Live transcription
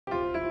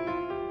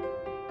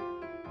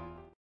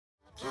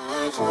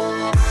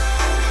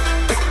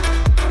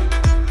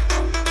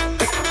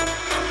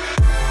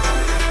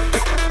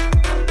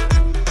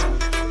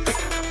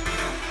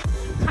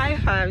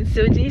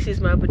this is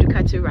my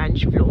Budukatu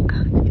Ranch vlog.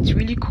 It's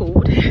really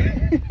cold.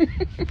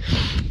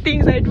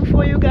 Things I do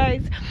for you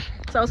guys.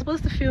 So I was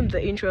supposed to film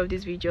the intro of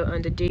this video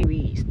on the day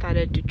we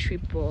started the trip,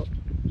 but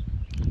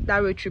that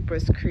road trip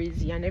was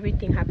crazy and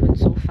everything happened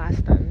so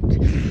fast and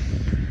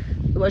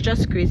it was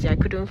just crazy. I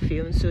couldn't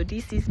film. So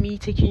this is me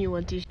taking you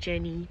on this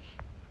journey.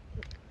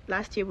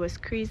 Last year was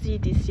crazy.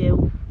 This year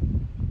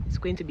it's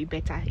going to be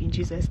better in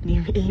Jesus'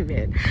 name.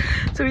 Amen.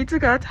 So we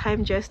took our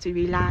time just to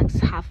relax,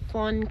 have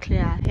fun,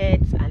 clear our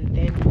heads, and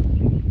then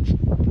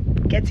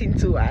get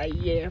into our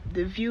year.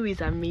 The view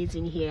is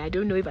amazing here. I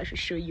don't know if I should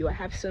show you. I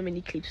have so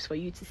many clips for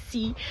you to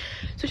see.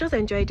 So just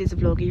enjoy this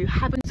vlog. If you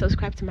haven't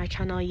subscribed to my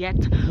channel yet,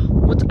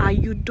 what are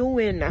you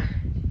doing?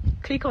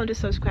 Click on the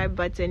subscribe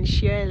button,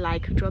 share,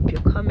 like, drop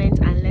your comments,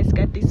 and let's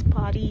get this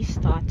party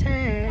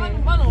started. Have you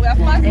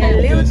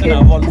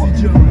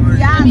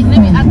been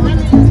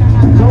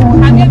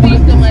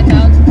to my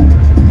house?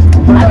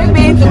 Have you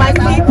been to my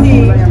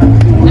city?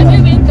 Have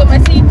you been to my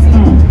city?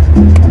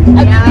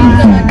 Have you been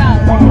to my house?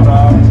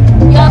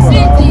 Your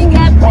city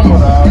get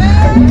breeze.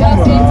 Your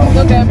city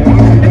no get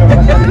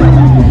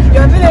breeze.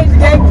 Your village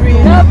get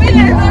breeze. Your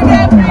village no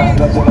get breeze.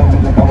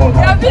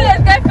 Your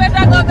village get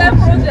federal government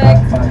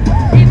project.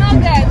 You no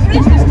get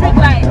reach the street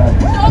light.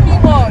 Show me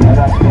more.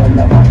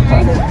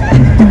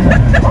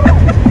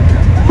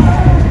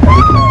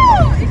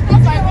 It's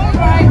not my own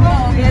right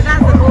now. Yeah,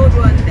 that's the old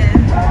one there.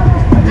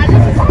 And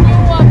this is a new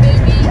one,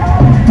 baby.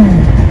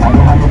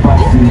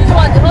 This new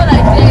one, the whole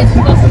idea is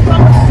because the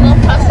pump is not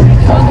past the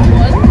other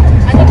one,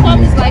 and the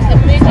pump is like a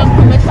major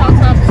commercial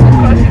town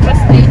across River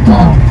State,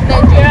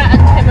 Nigeria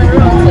and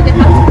Cameroon, so they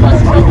have to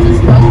construct this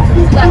one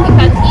so that they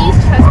can ease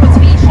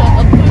transportation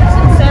of goods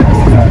and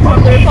services from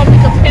the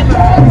Republic of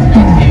Cameroon to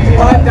Nigeria.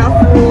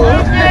 Wonderful.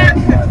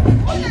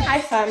 Hi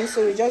fam,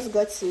 so we just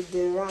got to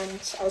the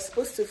ranch. I was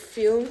supposed to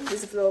film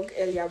this vlog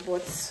earlier,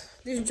 but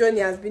this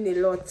journey has been a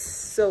lot,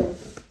 so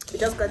we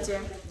just got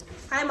here.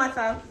 Hi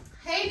Martha.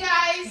 Hey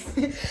guys!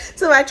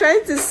 So we're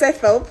trying to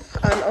set up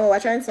and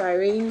we're trying to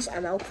arrange,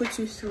 and I'll put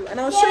you through and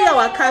I'll show you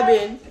our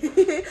cabin.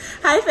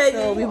 Hi Peggy.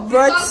 So we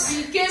brought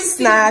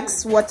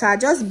snacks, water,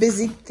 just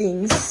basic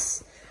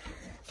things.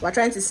 We're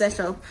trying to set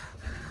up.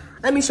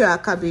 Let me show you our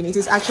cabin. It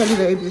is actually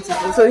very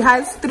beautiful. So it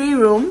has 3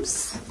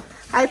 rooms.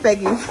 Hi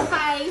Peggy.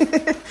 Hi!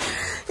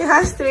 It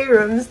has 3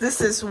 rooms.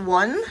 This is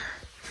one,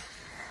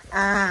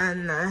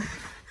 and it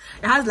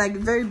has like a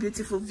very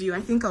beautiful view.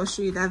 I think I'll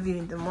show you that view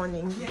in the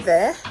morning. Yes.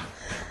 There,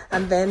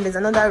 and then there's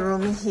another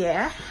room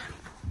here,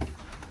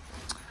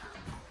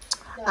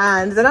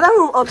 and there's another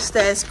room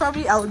upstairs.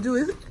 Probably I'll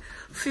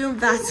film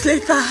that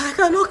later. I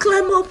cannot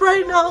climb up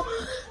right now.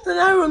 There's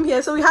another room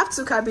here. So we have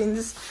 2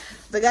 cabins.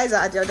 The guys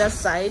are at the other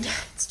side.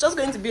 It's just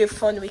going to be a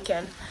fun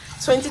weekend.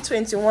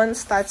 2021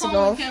 starting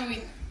off.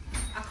 The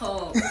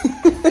road.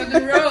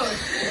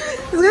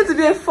 It's going to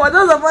be for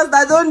those of us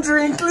that don't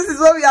drink. This is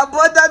what we are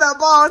bothered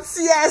about.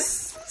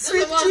 Yes,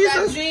 sweet Jesus. I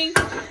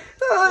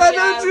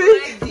don't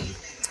drink. Ready.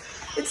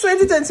 It's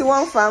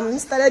 2021, fam. We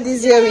started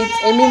this year with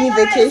a mini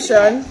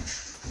vacation.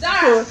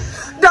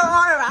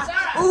 Dora,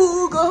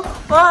 Ugo,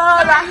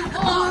 Dora,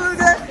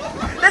 Ugo.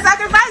 They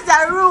sacrificed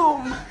their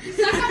room.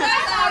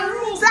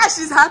 Say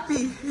she's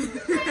happy.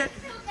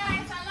 Guys, I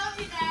love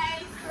you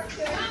guys.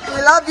 We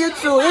love you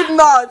too. If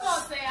not, I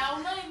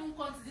will not even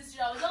come to this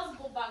year. I will just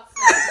go back.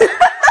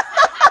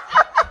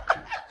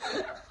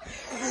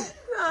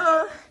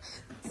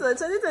 So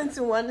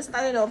 2021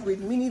 started off with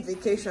mini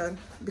vacation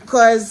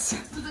because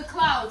To the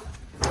cloud.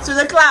 to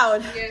the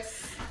cloud.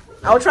 Yes.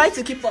 I'll try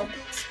to keep up.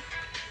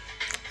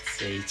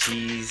 Say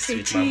cheese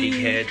with my big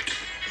head.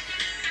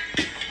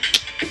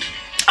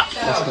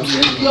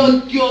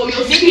 Yo,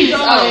 Vicky,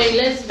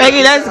 let's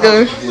Peggy, let's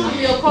go.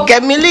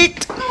 Get me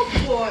lit.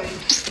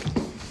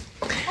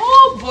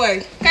 Oh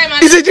boy.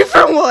 It's a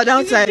different world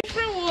outside.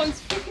 Different ones.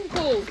 Freaking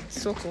cold.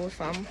 It's so cool,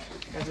 fam.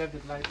 She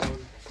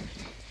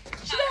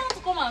don't want to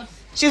come out.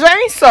 She's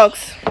wearing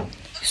socks.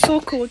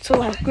 So cool. So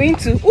we're going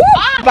to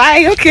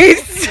bye. Okay.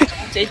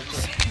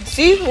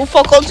 See, we'll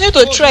continue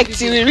to trek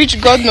till we reach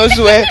God knows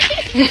where.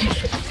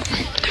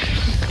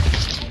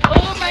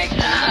 Oh my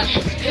god.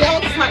 We're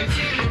outside.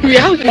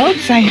 We're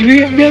outside.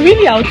 We're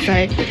really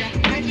outside.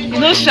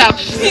 No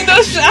shops.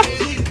 No shop.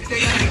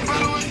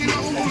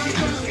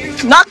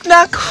 Knock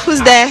knock.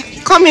 Who's there?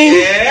 Come in.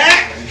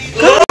 Yeah.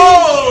 Oh.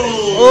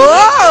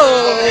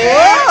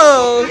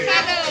 Oh.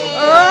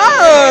 Oh.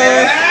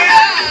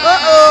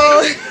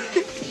 Uh-oh.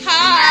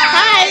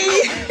 Hi.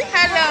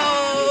 Hello.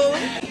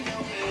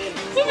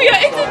 So you're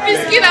eating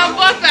biscuit and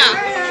butter.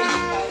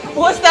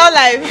 What's that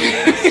life?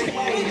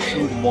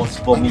 Food must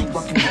vomit.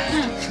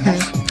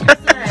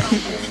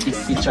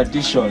 It's a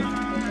tradition.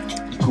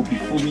 It could be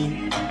Fumi.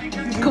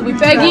 It could be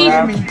Peggy.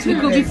 It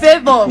could be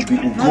Favor. It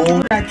could be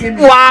Ugo.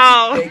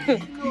 Wow.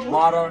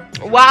 Water.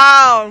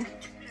 Wow.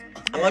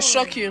 I will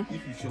shock you.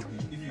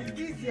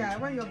 Yeah,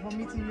 when you're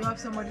vomiting, you have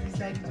somebody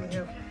beside you to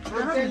help.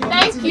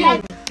 Thank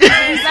you.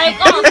 It's like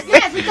us.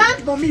 Yes, we can't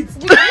vomit.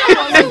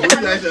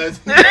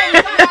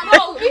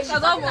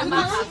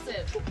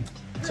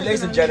 So,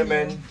 ladies and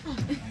gentlemen,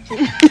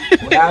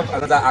 we have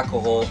another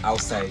alcohol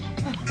outside.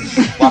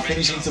 We're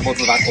finishing 2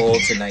 bottles of alcohol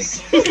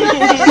tonight.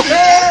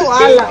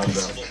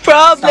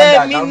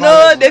 Problem, me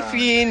know the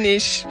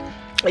finish.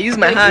 I use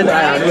my hand.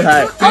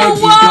 Oh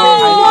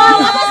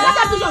wow!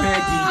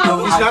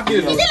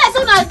 Is it like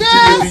something like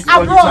this?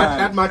 Abroad.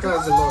 That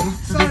matters a lot.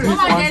 Sorry.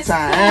 One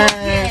time.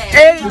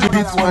 Hey, Do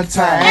it one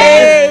time.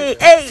 hey,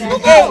 hey,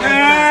 hey,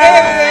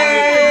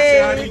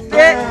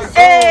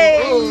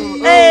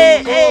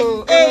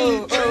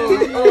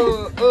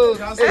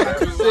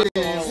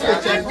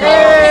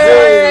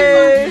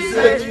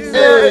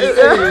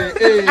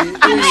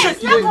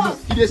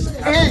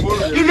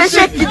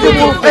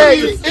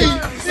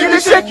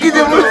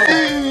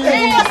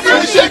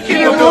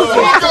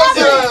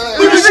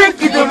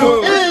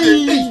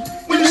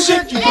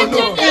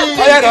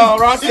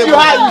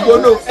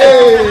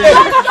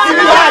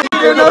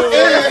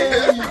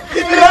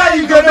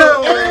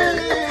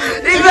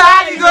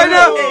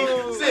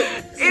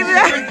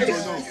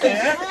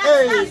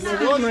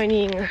 Good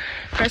morning.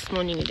 First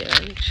morning in the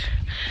ranch.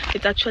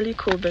 It's actually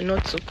cold, but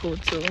not so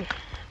cold, so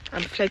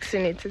I'm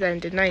flexing it so that in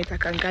the night I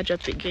can catch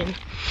up again.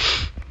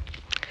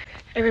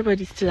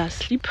 Everybody's still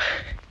asleep,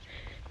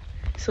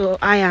 so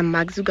I am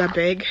Mark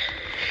Zuckerberg.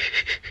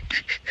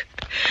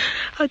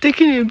 I'm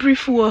taking a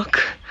brief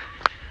walk.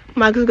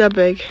 Mark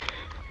Zuckerberg.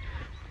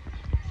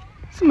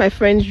 See my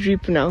friend's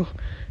drip now.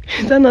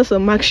 Is that not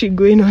some Mark shit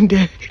going on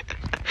there?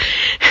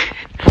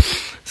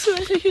 So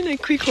I'm taking a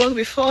quick walk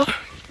before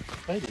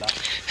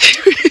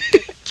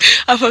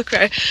I will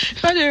cry.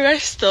 For the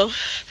rest of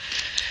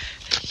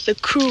the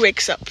crew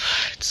wakes up.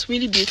 It's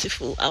really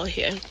beautiful out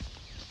here.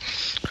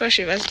 Cross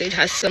River State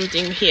has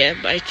something here,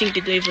 but I think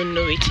they don't even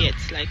know it yet.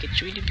 Like,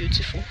 it's really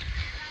beautiful.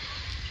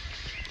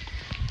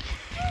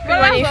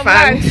 Good morning,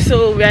 fam.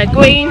 So we are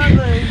going,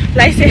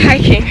 let's say,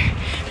 hiking.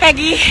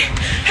 Peggy,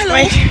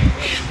 hello.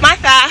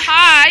 Martha,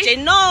 hi.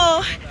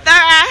 Jeno,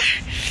 Tara.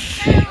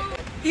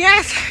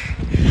 Yes,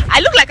 I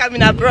look like I'm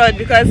in abroad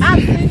because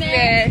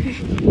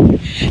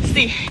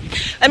see,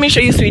 let me show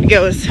you sweet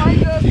girls.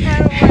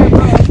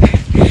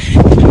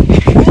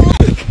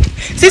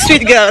 See,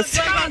 sweet girls.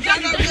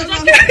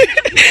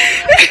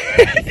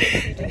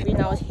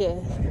 Been out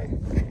here,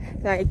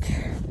 like,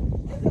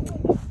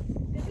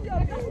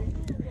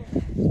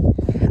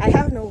 I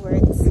have no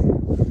words.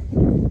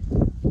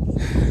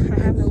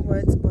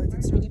 But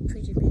it's really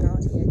pretty being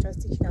out here,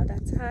 just taking out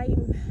that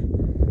time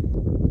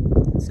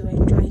to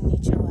enjoy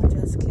nature and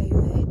just clear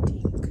your head.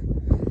 Think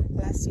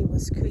last year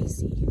was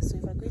crazy, so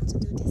if we're going to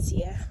do this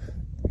year,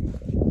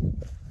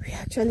 we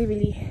actually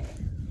really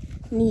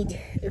need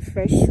a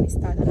fresh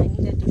restart, and I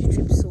needed this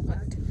trip so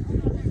bad.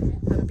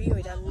 I'm being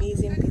with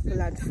amazing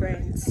people and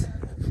friends.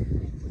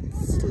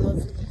 It's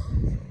lovely.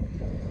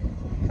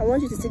 I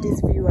want you to see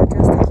this view and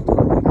just take it in.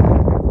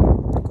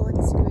 God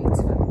is great,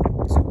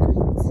 fam. So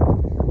great.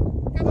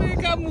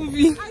 America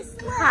movie.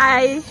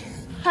 Hi.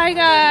 Hi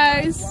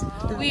guys.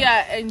 We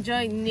are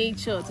enjoying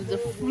nature to the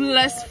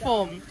fullest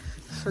form.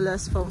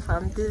 Fullest form,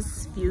 fam.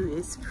 This view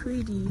is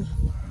pretty.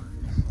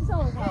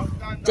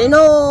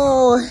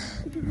 Jeno.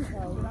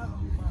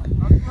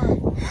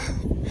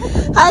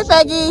 Hi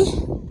Peggy.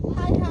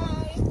 Hi.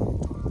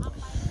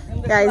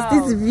 Guys,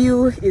 this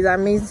view is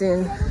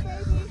amazing.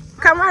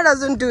 Camera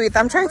doesn't do it.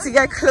 I'm trying to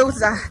get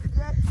closer.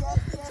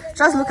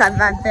 Just look at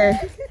that there.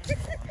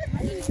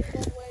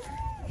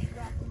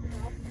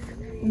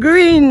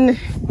 Green.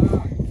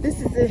 This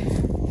is it.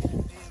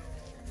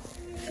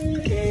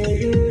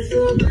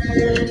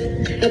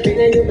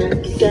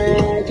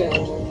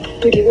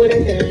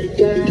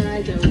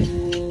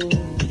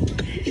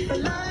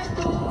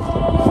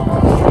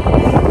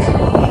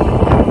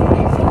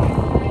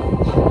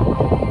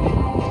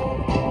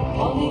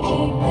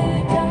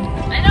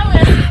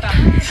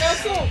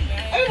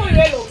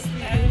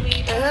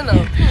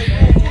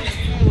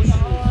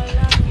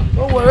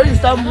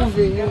 Start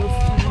moving.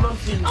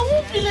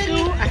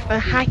 After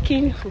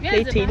hiking, we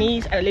play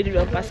tennis and a little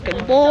bit of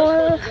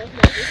basketball.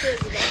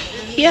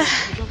 Yeah.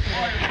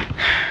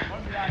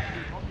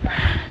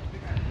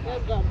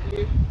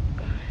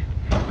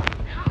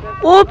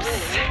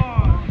 Oops.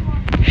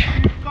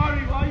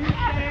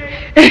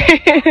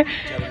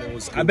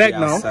 I beg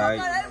now.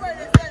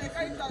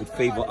 With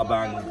Favor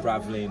Abang,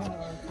 Bravlin,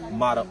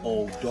 Mata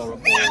O, Dora O,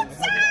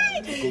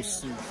 Go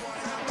Soup.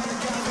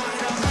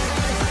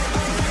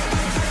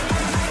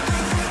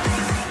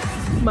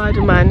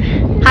 Madman.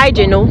 Hi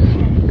Jeno.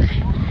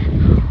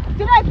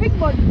 Did I pick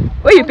one?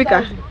 Where you pick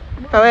her?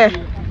 For where?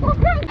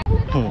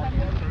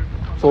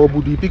 For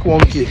Budi, pick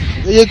 1K.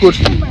 Yeah, coach.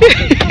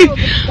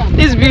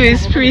 This view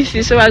is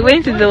pretty. So we're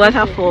going to the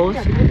waterfalls.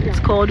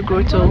 It's called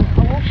Grotto.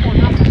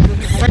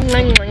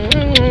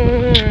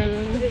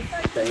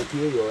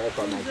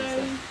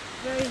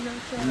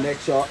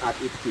 Lecture at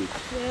 8K.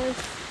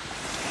 Yes.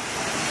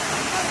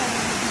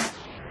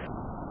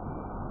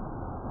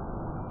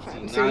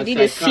 So we did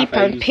a sip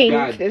and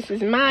paint. This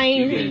is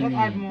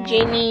mine.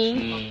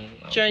 Jenny.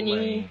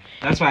 Johnny.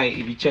 That's why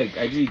if you check,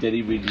 I did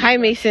delivery. Hi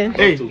Mason.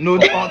 Hey, no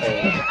doubt.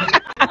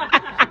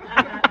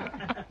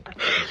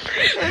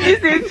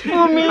 This is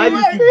for me. I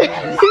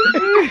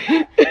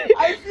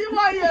see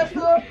why you're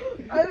so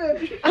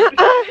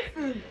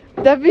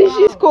Da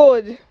Vinci's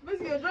code.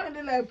 Basically, you're trying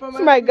to like It's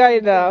my guy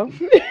now.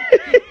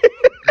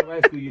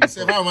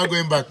 Say, how am I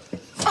going back?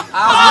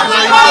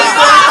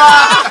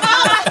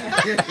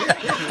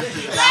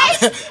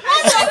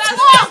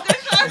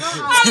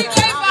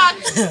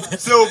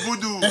 So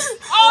voodoo.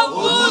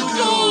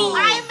 Oh,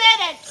 I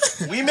made it.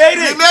 We made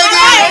it.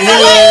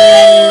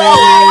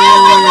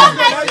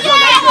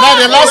 Now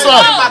the last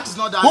one.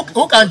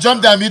 Who can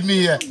jump there and meet me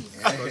here?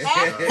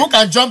 Who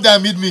can jump there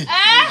and meet me?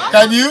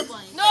 Can you?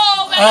 No.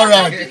 All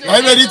right. Are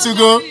you ready to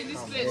go?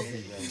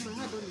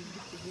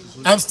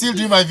 I'm still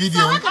doing my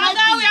video. Oh,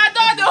 now we are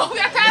done though. We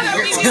are tired of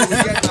videos.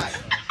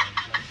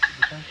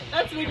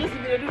 Let's make this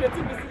video. Do the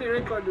TBC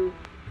record though.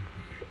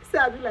 So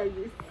I do like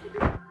this.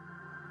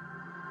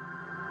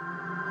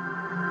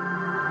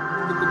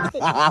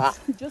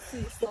 Just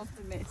see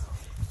something.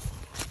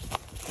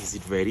 Is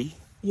it ready?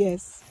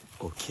 Yes.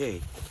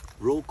 Okay.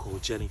 Roll call,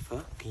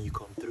 Jennifer. Can you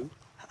come through?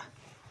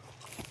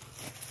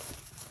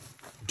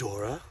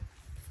 Dora.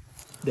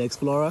 The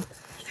Explorer.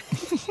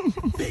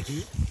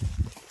 Becky.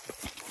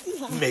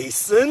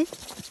 Mason.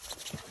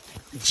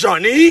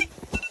 Johnny.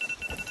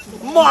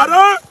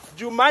 Mara.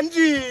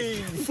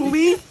 Jumanji.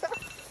 Fumi.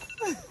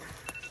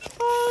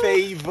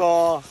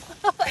 Favor.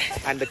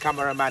 And the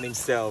cameraman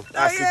himself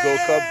has to go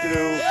come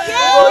through.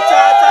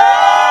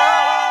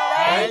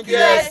 Thank you,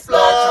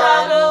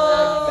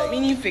 Explorer.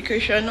 Mini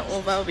vacation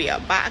over. We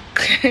are back.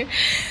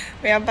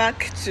 We are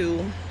back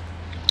to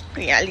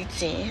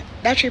reality.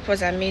 That trip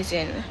was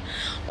amazing.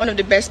 One of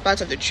the best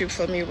parts of the trip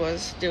for me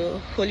was the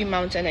Holy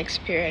Mountain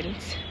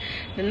experience.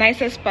 The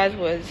nicest part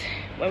was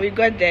when we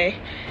got there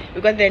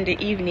in the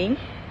evening.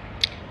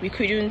 We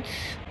couldn't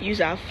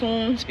use our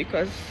phones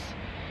because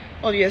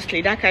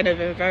obviously that kind of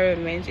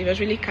environment, it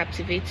was really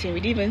captivating. We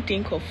didn't even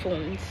think of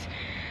phones,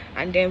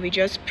 and then we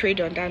just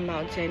prayed on that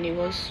mountain. It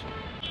was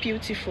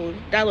beautiful.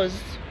 That was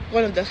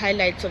one of the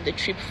highlights of the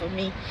trip for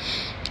me,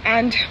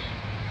 and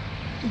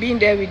being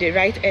there with the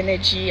right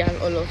energy and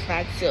all of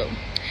that. So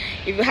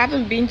if you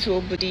haven't been to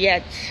Obudu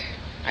yet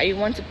and you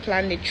want to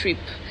plan a trip,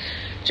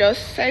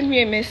 just send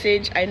me a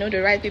message. I know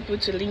the right people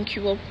to link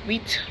you up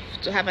with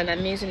to have an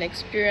amazing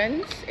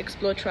experience.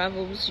 Explore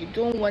Travels. You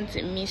don't want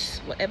to miss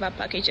whatever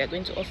package they're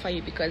going to offer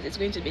you because it's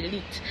going to be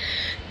lit.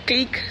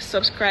 Click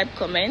subscribe,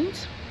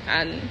 comment,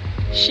 and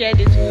share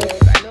this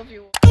vlog. I love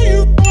you all.